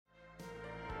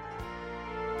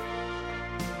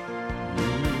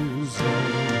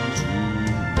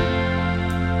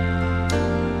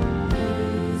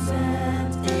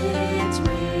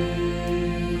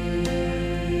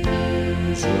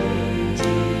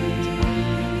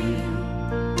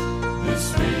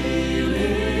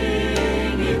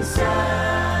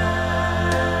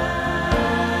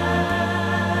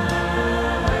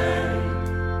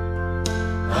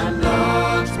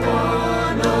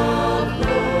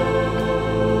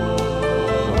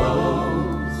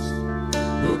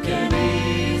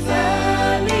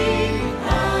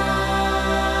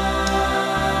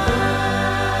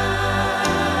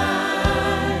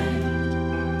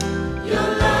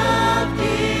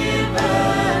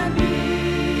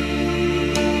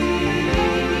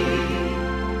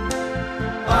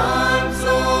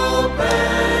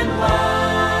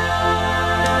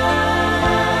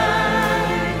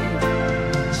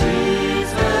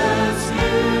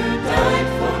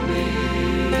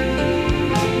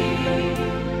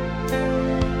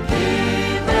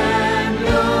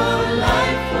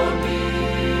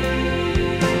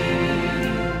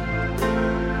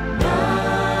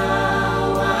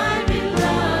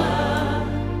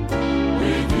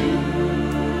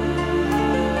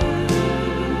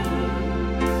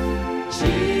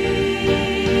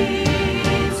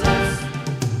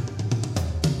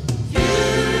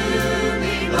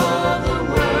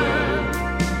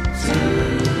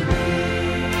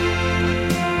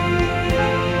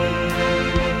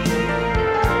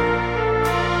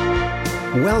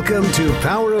Welcome to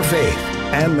Power of Faith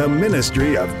and the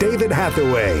ministry of David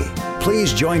Hathaway.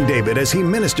 Please join David as he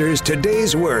ministers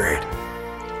today's word.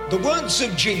 The words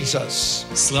of Jesus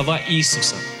Слова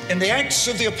Иисуса in the Acts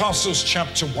of the Apostles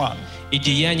chapter 1. и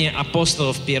Деяния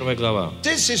апостолов, 1 глава.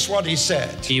 This is what he said.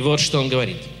 И вот что он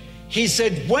говорит. He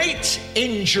said, wait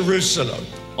in Jerusalem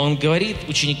Он говорит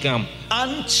ученикам: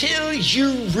 until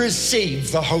you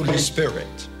receive the Holy Spirit.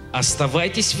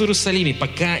 оставайтесь в Иерусалиме,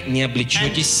 пока не And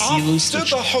облечетесь силой after the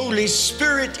свыше. Holy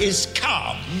Spirit is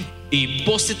come, И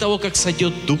после того, как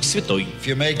сойдет Дух Святой, if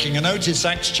you're making a note, it's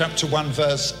Acts chapter 1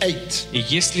 verse 8. и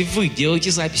если вы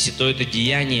делаете записи, то это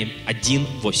Деяние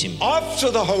 1:8.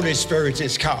 After the Holy Spirit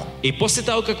is come, И после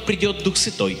того, как придет Дух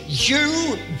Святой,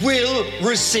 you will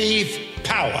receive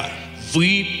power.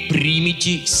 вы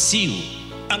примете силу.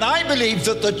 And I believe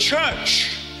that the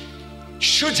church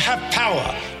should have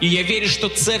power. И я верю, что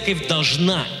церковь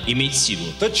должна иметь силу.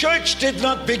 The church did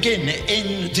not begin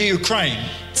in the Ukraine.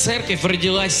 Церковь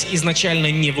родилась изначально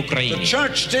не в The Украине.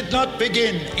 church did not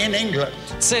begin in England.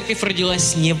 Церковь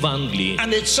родилась не в Англии.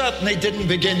 And it certainly didn't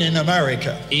begin in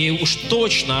America. И уж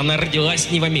точно она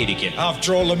родилась не в Америке.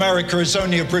 After all, America is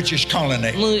only a British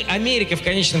colony. Ну, Америка в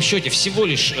конечном счете всего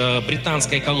лишь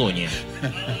британская колония.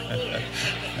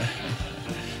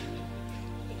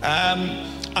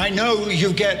 I know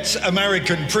you get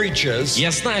American preachers,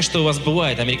 Я знаю, что у вас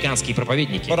бывают американские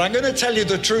проповедники, but I'm going to tell you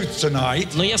the truth tonight.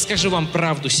 но я скажу вам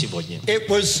правду сегодня. It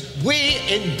was we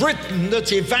in Britain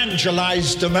that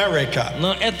evangelized America.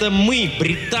 Но это мы,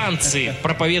 британцы,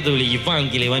 проповедовали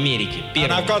Евангелие в Америке.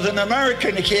 And I've Первым. got an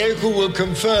American here who will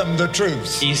confirm the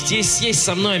truth. И здесь есть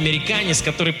со мной американец,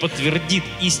 который подтвердит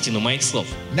истину моих слов.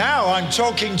 Now I'm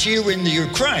talking to you in the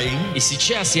Ukraine, И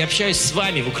сейчас я общаюсь с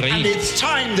вами в and Украине. it's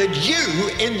time that you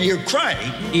in the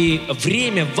Ukraine И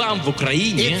время вам в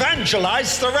Украине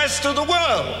evangelize the rest of the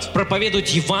world.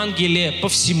 проповедовать Евангелие по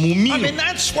всему I миру. mean,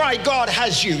 that's why God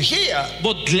has you here.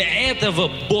 Вот для этого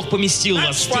Бог поместил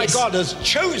вас That's why здесь. God has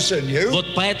chosen you.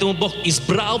 Вот поэтому Бог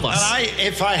избрал And вас.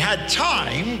 if I had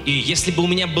time, И если бы у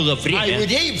меня было I время,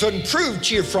 would even prove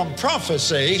to you from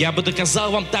prophecy я бы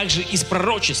доказал вам также из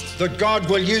пророчеств, that God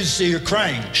will use the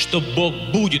Ukraine что Бог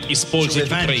будет to использовать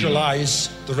Украину evangelize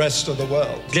the rest of the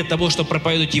world. для того, чтобы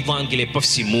проповедовать Евангелие по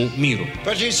всему миру.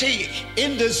 But you see,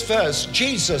 in this verse,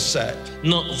 Jesus said,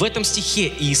 Но в этом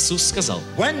стихе Иисус сказал: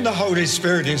 when the Holy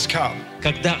Spirit is come,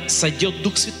 когда сойдет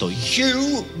Дух Святой,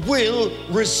 you will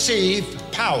receive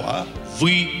power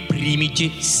вы примете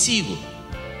силу,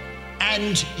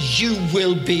 and you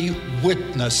will be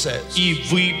witnesses. и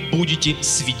вы будете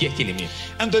свидетелями.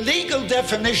 And the legal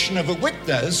definition of a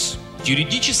witness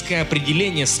Юридическое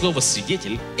определение слова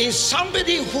 «свидетель» is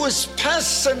somebody who has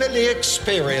personally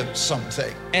experienced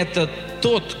something. — это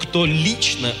тот, кто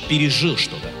лично пережил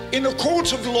что-то. In a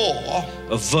court of law,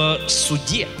 В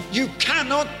суде you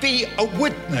cannot be a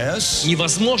witness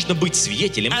невозможно быть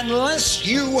свидетелем, unless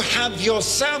you have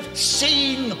yourself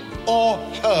seen or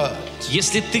heard.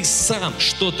 если ты сам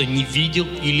что-то не видел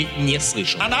или не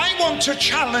слышал. And I want to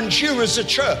challenge you as a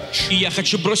church. И я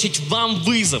хочу бросить вам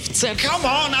вызов, церковь. Come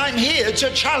on, I'm here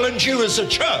to challenge you as a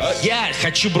church. Я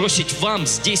хочу бросить вам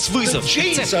здесь вызов,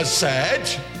 That церковь. Jesus said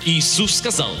Иисус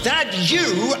сказал, that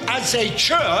you as a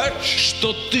church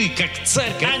что ты, как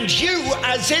церковь, and you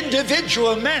as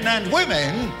individual men and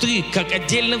women ты, как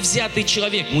отдельно взятый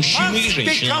человек, мужчина или must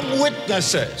женщина, become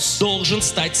witnesses. должен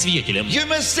стать свидетелем. You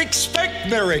must expect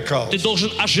miracles. Ты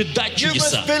должен ожидать You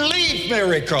чудеса. must believe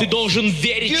miracles. Ты должен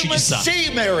верить в You must чудеса. see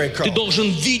Ты miracles.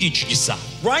 должен видеть чудеса.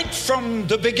 Right from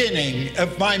the beginning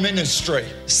of my ministry,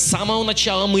 С самого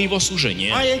начала моего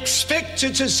служения I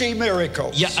expected to see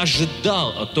miracles. я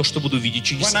ожидал то, что буду видеть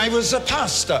When чудеса. I was a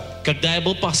pastor, Когда я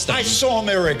был пастором, I saw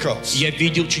miracles. я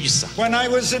видел чудеса. When I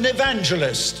was an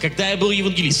evangelist, Когда я был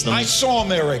евангелистом, I saw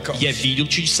miracles. я видел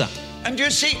чудеса. And you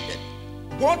see,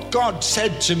 what God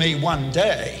said to me one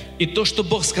day И то, что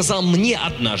Бог сказал мне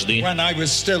однажды, when I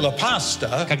was still a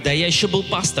pastor, когда я еще был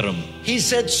пастором, He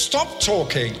said, stop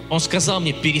talking. Он сказал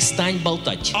мне: перестань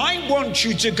болтать. I want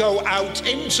you to go out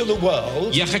into the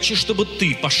world, Я хочу, чтобы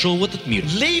ты пошел в этот мир.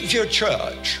 leave your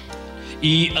church,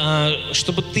 И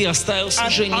чтобы ты оставил and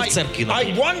служение в церкви. I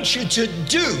например. want you to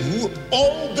do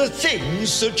all the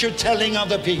things that you're telling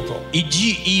other people.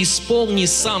 Иди и исполни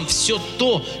сам все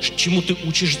то, чему ты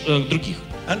учишь других.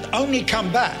 And only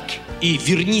come back И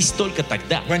вернись только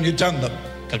тогда, when you've done them.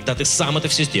 когда ты сам это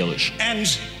все сделаешь. And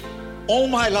all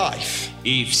my life,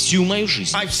 И всю мою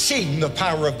жизнь I've seen the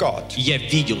power of God. я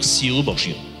видел силу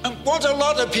Божью. And what a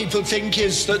lot of people think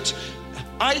is that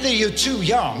Either you're too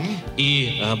young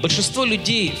И большинство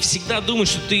людей всегда думают,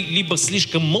 что ты либо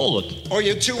слишком молод, or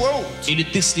you're too old. или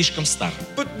ты слишком стар.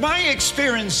 But my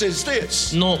experience is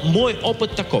this. Но мой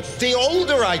опыт таков. The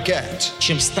older I get,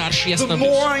 Чем старше я the more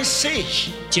становлюсь, I see,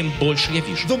 тем больше я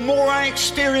вижу. the more I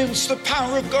experience the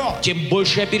power of God, Тем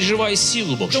больше я переживаю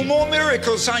силу the Божью. more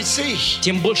miracles I see.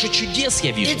 Тем больше чудес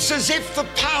я вижу. It's as if the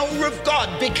power of God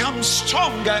becomes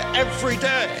stronger every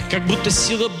day. Как будто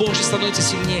сила Божья становится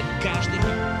сильнее каждый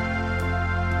день.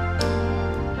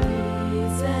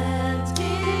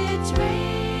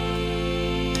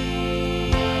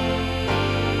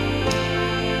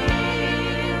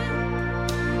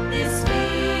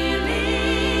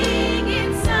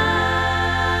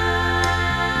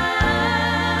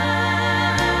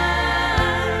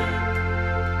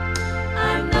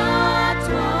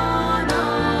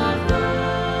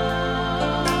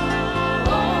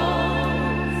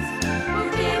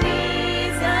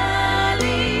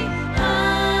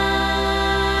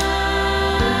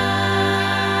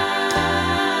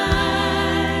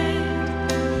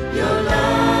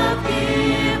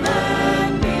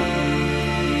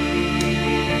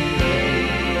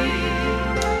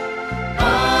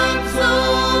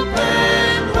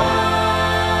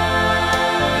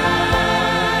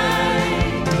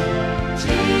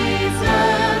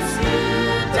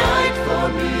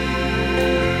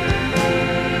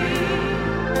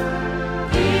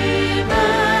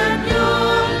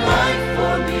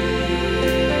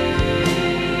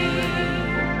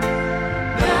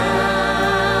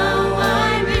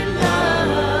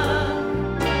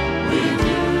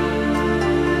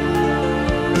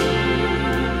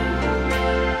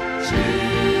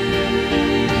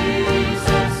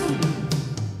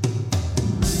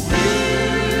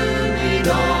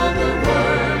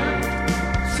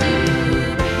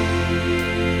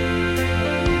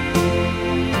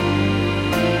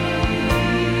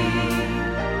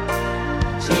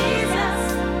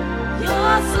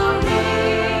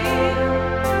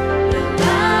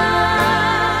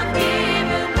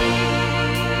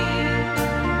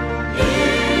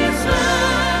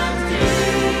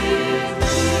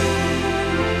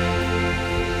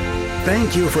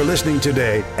 Thank you for listening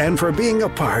today and for being a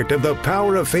part of the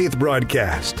Power of Faith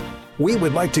broadcast. We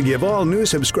would like to give all new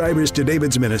subscribers to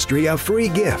David's ministry a free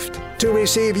gift. To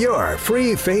receive your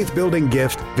free faith-building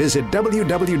gift, visit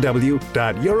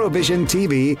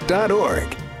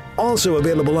www.eurovisiontv.org. Also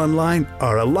available online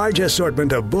are a large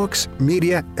assortment of books,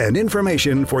 media, and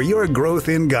information for your growth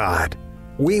in God.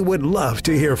 We would love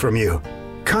to hear from you.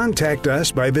 Contact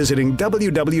us by visiting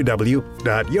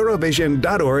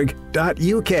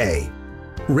www.eurovision.org.uk.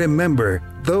 Remember,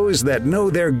 those that know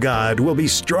their God will be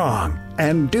strong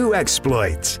and do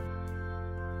exploits.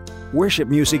 Worship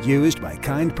music used by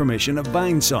kind permission of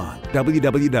Vinesong.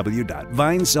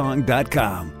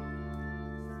 www.vinesong.com.